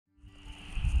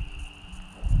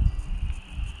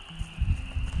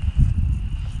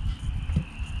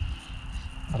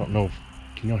don't know if,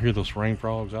 can y'all hear those rain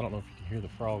frogs? I don't know if you can hear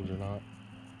the frogs or not.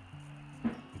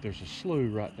 But there's a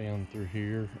slough right down through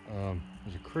here.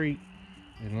 There's a creek,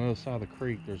 and on the other side of the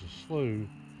creek there's a slough.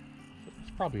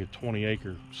 It's probably a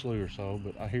 20-acre slough or so,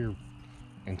 but I hear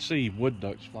and see wood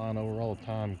ducks flying over all the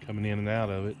time, coming in and out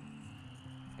of it.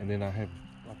 And then I have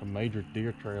like a major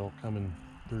deer trail coming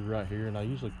through right here, and I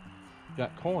usually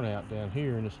got corn out down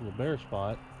here in this little bare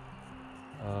spot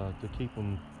to keep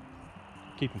them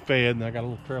fed. And I got a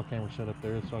little trail camera set up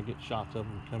there, so I get shots of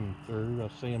them coming through. I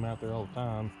see them out there all the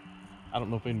time. I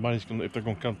don't know if anybody's if they're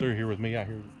gonna come through here with me out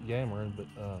here yammering, but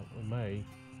we may.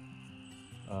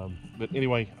 But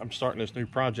anyway, I'm starting this new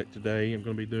project today. I'm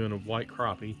gonna be doing a white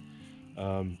crappie.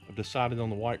 I've decided on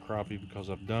the white crappie because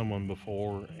I've done one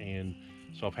before, and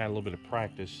so I've had a little bit of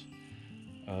practice.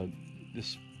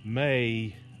 This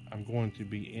May, I'm going to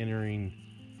be entering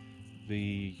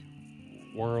the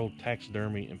World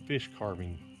Taxidermy and Fish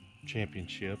Carving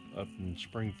Championship up in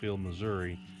Springfield,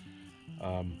 Missouri.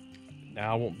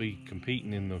 Now I won't be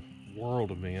competing in the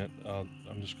world event.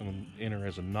 I'm just going to enter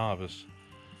as a novice,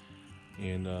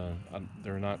 and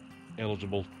they're not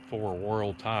eligible for a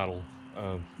world title.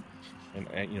 And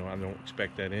you know, I don't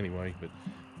expect that anyway, but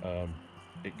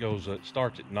it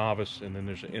starts at novice, and then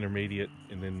there's an intermediate,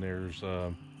 and then there's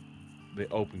the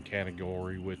open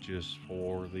category, which is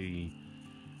for the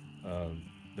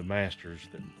masters,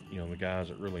 that, you know, the guys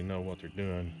that really know what they're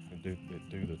doing and that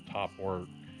do the top work.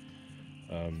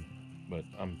 But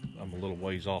I'm a little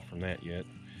ways off from that yet.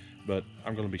 But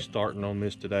I'm going to be starting on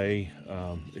this today.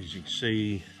 As you can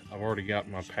see, I've already got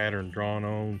my pattern drawn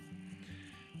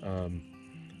on.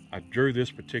 I drew this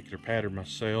particular pattern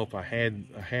myself. I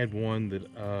had one that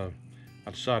I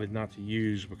decided not to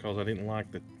use because I didn't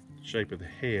like the shape of the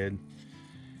head,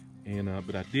 and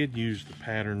but I did use the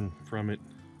pattern from it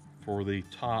for the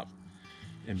top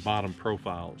and bottom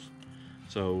profiles.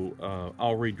 So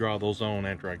I'll redraw those on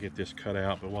after I get this cut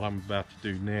out. But what I'm about to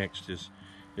do next is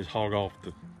hog off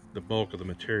the bulk of the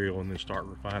material and then start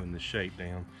refining the shape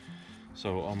down.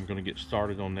 So I'm going to get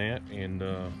started on that, and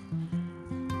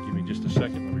give me just a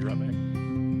second. I'll be right back.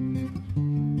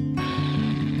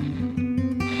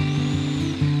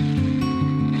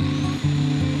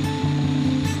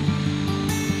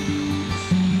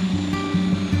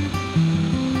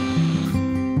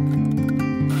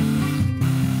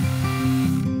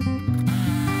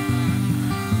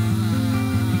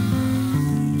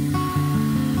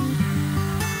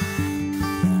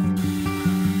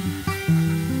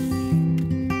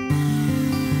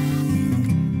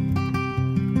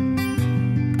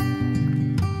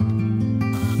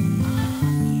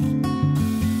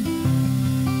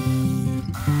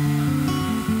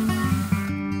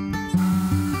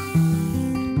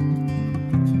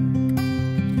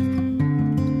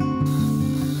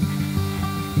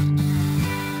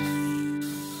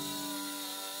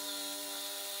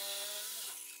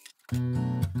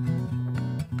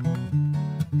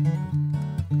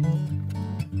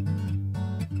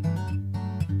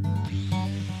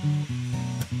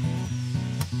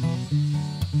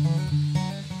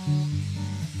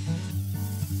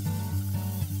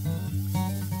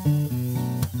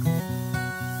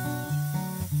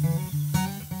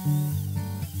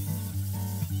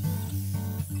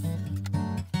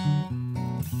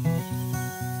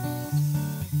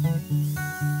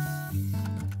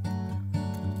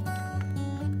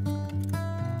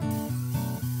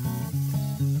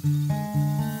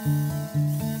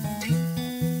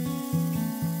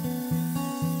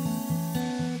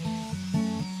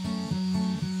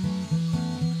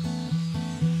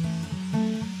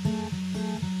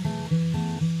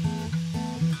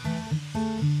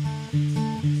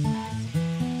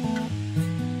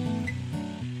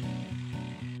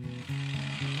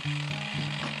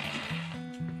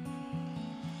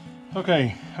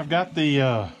 Okay, I've got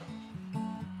the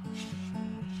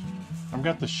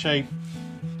shape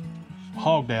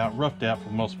hogged out, roughed out for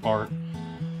the most part.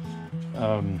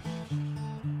 I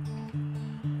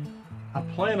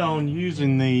plan on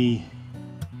using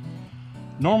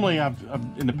normally I've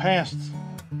in the past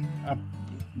I've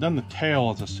done the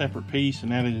tail as a separate piece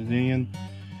and added it in,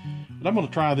 but I'm going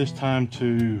to try this time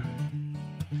to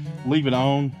leave it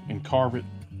on and carve it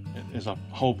as a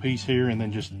whole piece here, and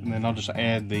then I'll just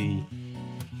add the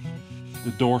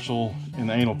dorsal and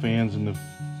the anal fins and the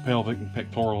pelvic and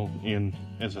pectoral in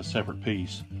as a separate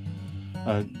piece.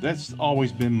 That's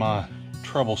always been my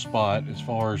trouble spot as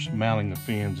far as mounting the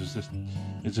fins, is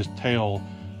this tail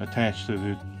attached to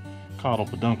the caudal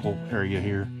peduncle area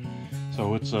here.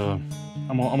 So it's I'm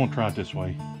gonna try it this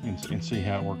way and see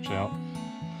how it works out.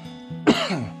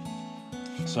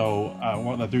 So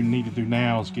what I do need to do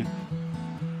now is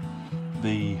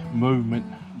the movement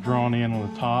drawn in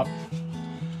on the top,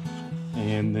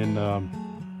 and then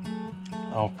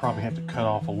I'll probably have to cut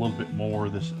off a little bit more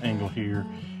of this angle here,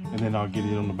 and then I'll get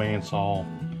it on the bandsaw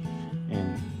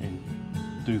and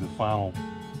do the final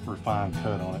refined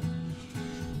cut on it.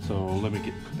 So let me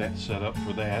get that set up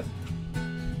for that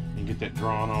and get that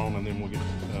drawn on, and then we'll get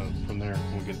from there.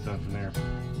 We'll get it done from there.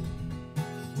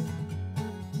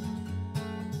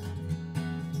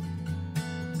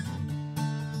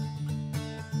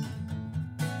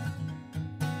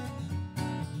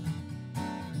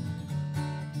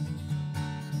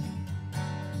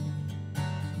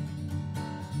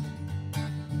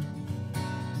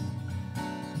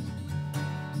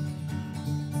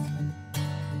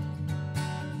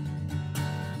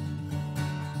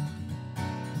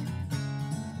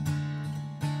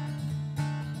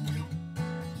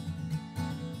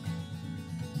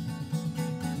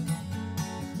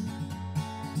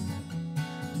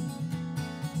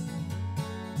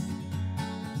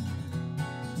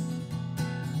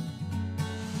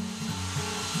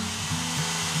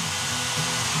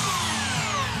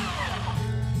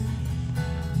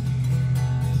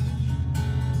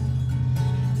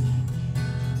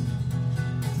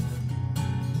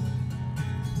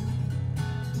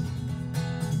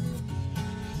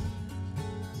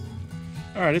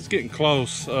 All right, it's getting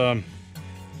close. I've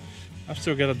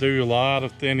still got to do a lot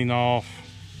of thinning off,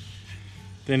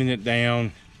 thinning it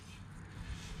down.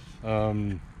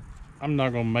 I'm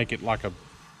not going to make it like a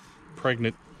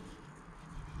pregnant,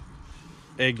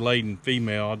 egg-laden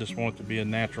female. I just want it to be a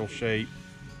natural shape.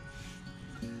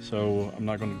 So I'm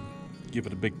not going to give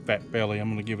it a big fat belly. I'm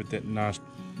going to give it that nice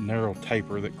narrow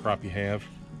taper that crappie have.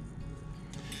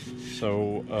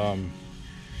 So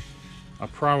I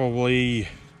probably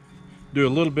do a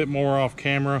little bit more off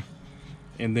camera,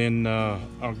 and then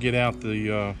I'll get out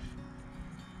the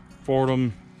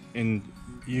Fordham and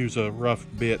use a rough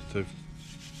bit to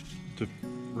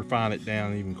refine it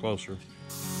down even closer.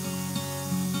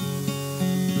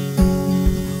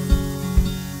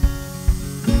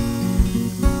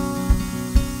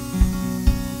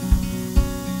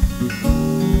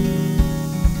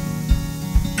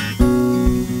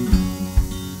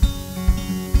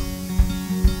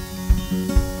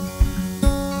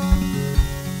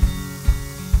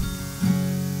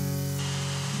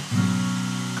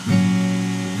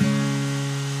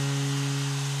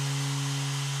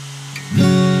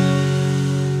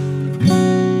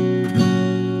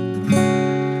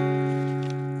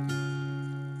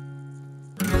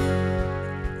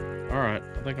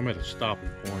 I think I'm at a stopping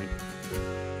point.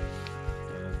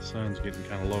 The sun's getting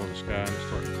kind of low in the sky and it's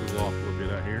starting to cool off a little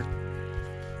bit out here.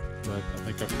 But I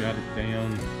think I've got it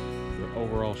down, the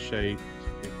overall shape,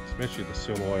 especially the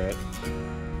silhouette,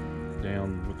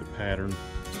 down with the pattern.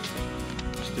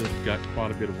 Still got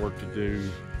quite a bit of work to do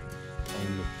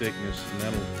on the thickness, and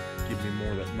that'll give me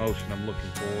more of that motion I'm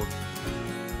looking for.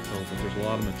 So, but there's a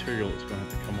lot of material that's going to have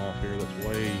to come off here that's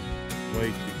way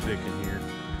too thick in here.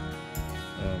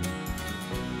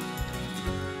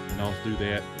 And I'll do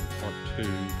that in part 2.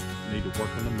 Need to work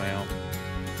on the mount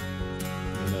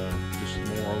and just some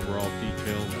more overall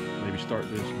detail. Maybe start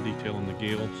doing some detail on the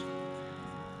gills.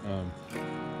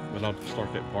 But I'll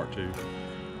start that part 2.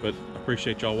 But I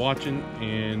appreciate y'all watching,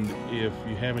 and if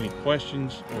you have any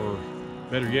questions or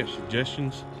better yet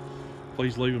suggestions,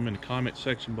 please leave them in the comment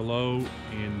section below,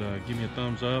 and give me a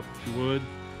thumbs up if you would.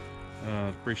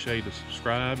 Appreciate the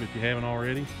subscribe if you haven't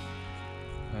already.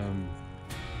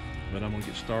 But I'm gonna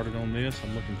get started on this.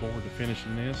 I'm looking forward to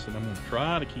finishing this, and I'm gonna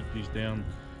try to keep these down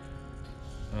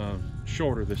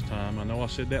shorter this time. I know I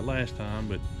said that last time,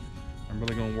 but I'm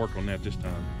really gonna work on that this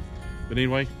time. But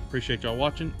anyway, appreciate y'all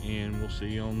watching, and we'll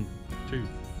see you on 2.